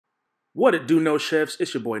What it do, No Chefs?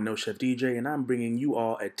 It's your boy No Chef DJ, and I'm bringing you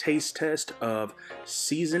all a taste test of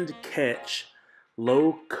seasoned catch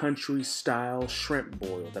low country style shrimp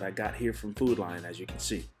boil that I got here from Food Lion, as you can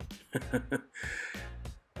see.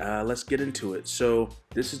 Let's get into it. So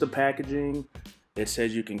this is the packaging. It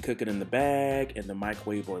says you can cook it in the bag, in the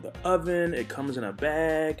microwave, or the oven. It comes in a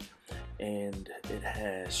bag, and it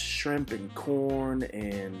has shrimp and corn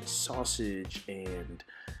and sausage and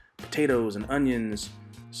potatoes and onions.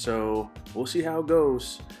 So we'll see how it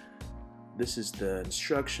goes. This is the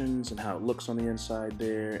instructions and how it looks on the inside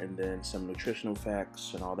there, and then some nutritional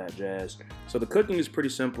facts and all that jazz. So the cooking is pretty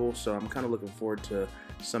simple, so I'm kind of looking forward to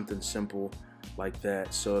something simple like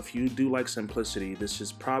that. So if you do like simplicity, this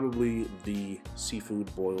is probably the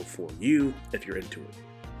seafood boil for you if you're into it.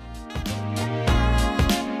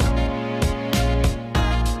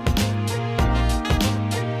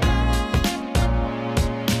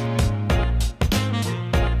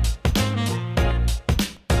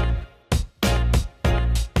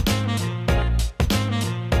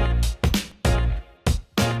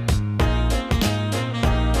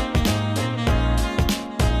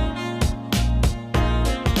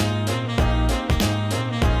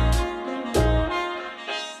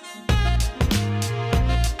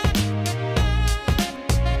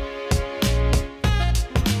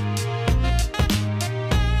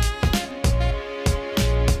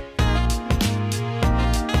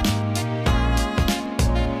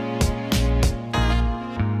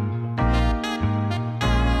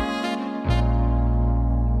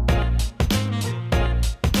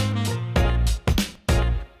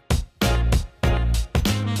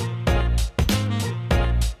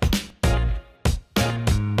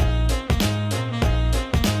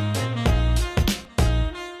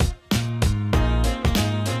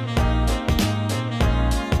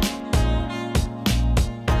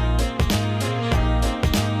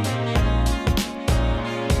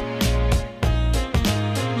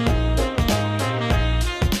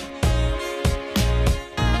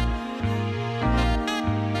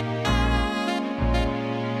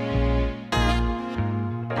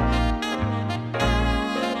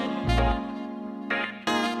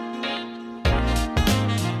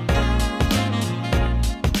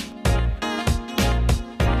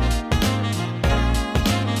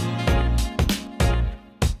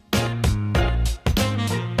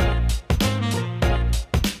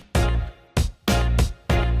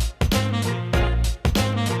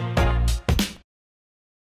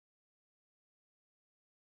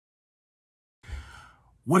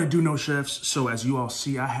 What it do, No Chefs? So as you all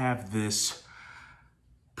see, I have this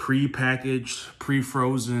pre-packaged,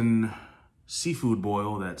 pre-frozen seafood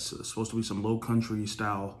boil that's supposed to be some low country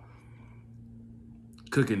style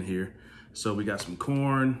cooking here. So we got some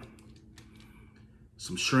corn,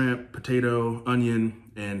 some shrimp, potato, onion,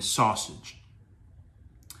 and sausage.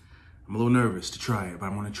 I'm a little nervous to try it, but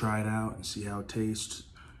I'm gonna try it out and see how it tastes.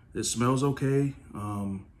 It smells okay.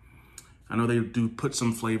 I know they do put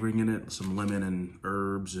some flavoring in it, some lemon and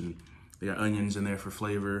herbs, and they got onions in there for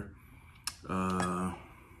flavor. Let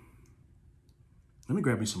me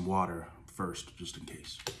grab me some water first, just in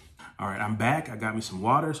case. All right, I'm back. I got me some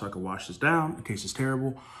water so I can wash this down in case it's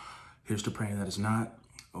terrible. Here's to praying that it's not.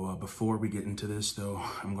 Before we get into this, though,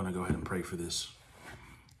 I'm gonna go ahead and pray for this.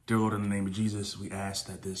 Dear Lord, in the name of Jesus, we ask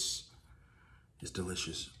that this is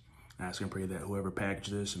delicious. I ask and pray that whoever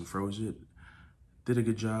packaged this and froze it did a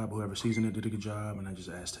good job. Whoever seasoned it did a good job. And I just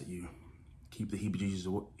ask that you keep the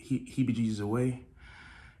heebie-jeebies away.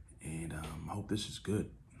 And I hope this is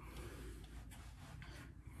good.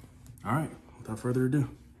 All right, without further ado,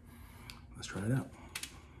 let's try it out.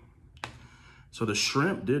 So the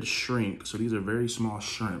shrimp did shrink. So these are very small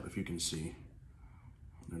shrimp, if you can see.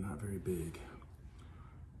 They're not very big.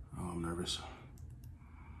 Oh, I'm nervous.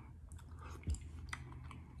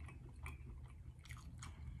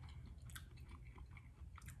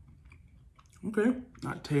 Okay,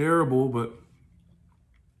 not terrible, but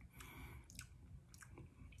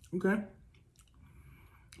okay. I'm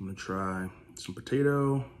gonna try some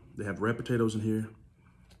potato. They have red potatoes in here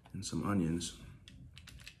and some onions.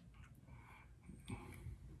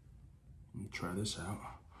 Let me try this out.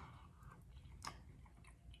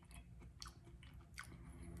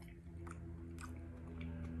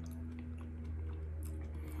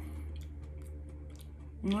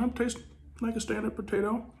 It tastes like a standard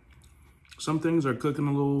potato. Some things are cooking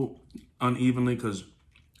a little unevenly because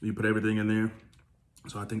you put everything in there.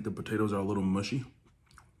 So I think the potatoes are a little mushy,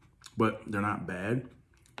 but they're not bad.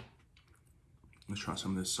 Let's try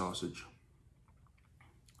some of this sausage.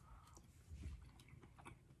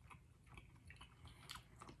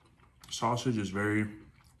 Sausage is very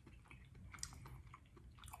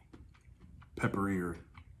peppery or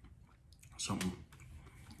something.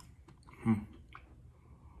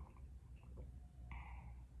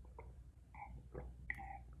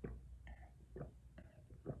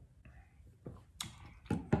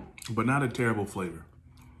 But not a terrible flavor.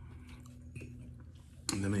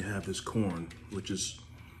 And then they have this corn, which is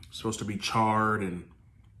supposed to be charred and,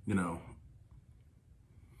 you know,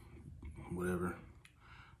 whatever.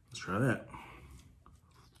 Let's try that.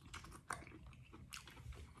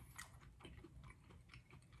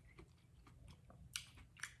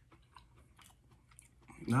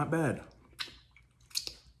 Not bad.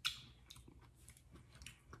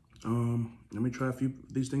 Let me try a few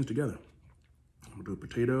of these things together. I'm gonna do a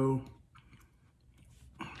potato.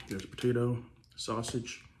 There's a potato,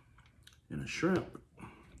 sausage, and a shrimp.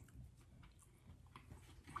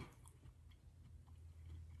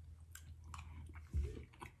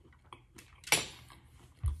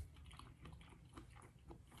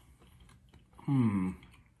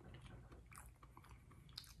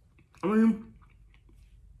 I mean,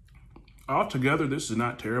 altogether, this is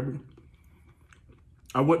not terrible.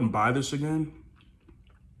 I wouldn't buy this again,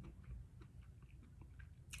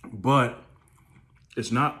 but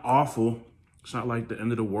it's not awful. It's not like the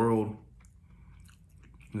end of the world.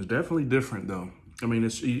 It's definitely different though. I mean,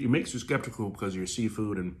 it makes you skeptical because your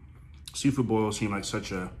seafood and seafood boils seem like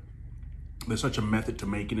there's such a method to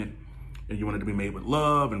making it, and you want it to be made with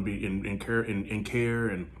love and be in care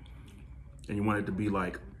and you want it to be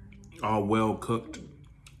like all well cooked.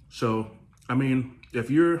 So, I mean, if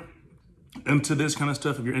you're into this kind of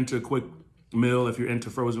stuff, if you're into a quick meal, if you're into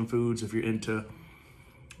frozen foods, if you're into,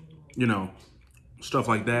 you know, stuff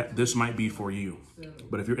like that, this might be for you.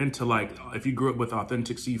 But if you're into like, if you grew up with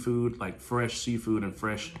authentic seafood, like fresh seafood and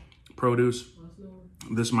fresh produce,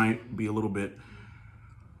 this might be a little bit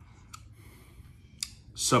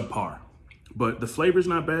subpar. But the flavor's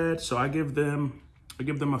not bad, so I give them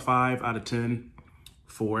a 5 out of 10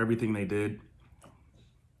 for everything they did.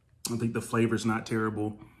 I think the flavor's not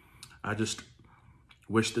terrible. I just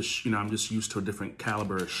wish I'm just used to a different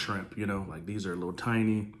caliber of shrimp, you know, like these are a little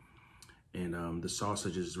tiny, and the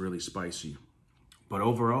sausage is really spicy. But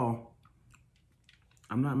overall,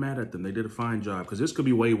 I'm not mad at them. They did a fine job, because this could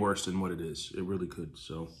be way worse than what it is. It really could.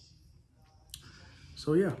 So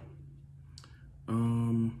yeah.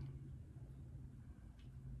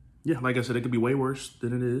 Yeah, like I said, it could be way worse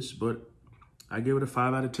than it is, but I give it a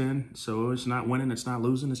 5 out of 10. So it's not winning, it's not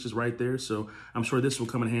losing, it's just right there. So I'm sure this will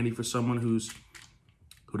come in handy for someone who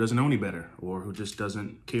doesn't know any better, or who just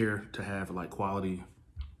doesn't care to have like quality,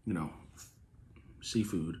 you know,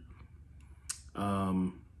 seafood.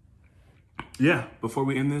 Yeah, before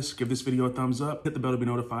we end this, give this video a thumbs up, hit the bell to be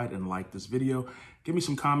notified, and like this video. Give me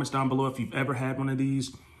some comments down below if you've ever had one of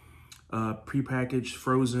these prepackaged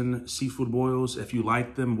frozen seafood boils, if you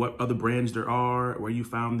like them, what other brands there are, where you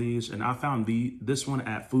found these. And I found this one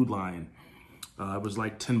at Food Lion. It was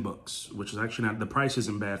like 10 bucks, which is actually not, the price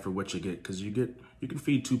isn't bad for what you get, because you can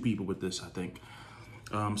feed 2 people with this, I think.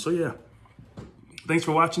 So yeah, thanks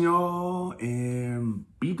for watching, y'all, and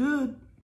be good.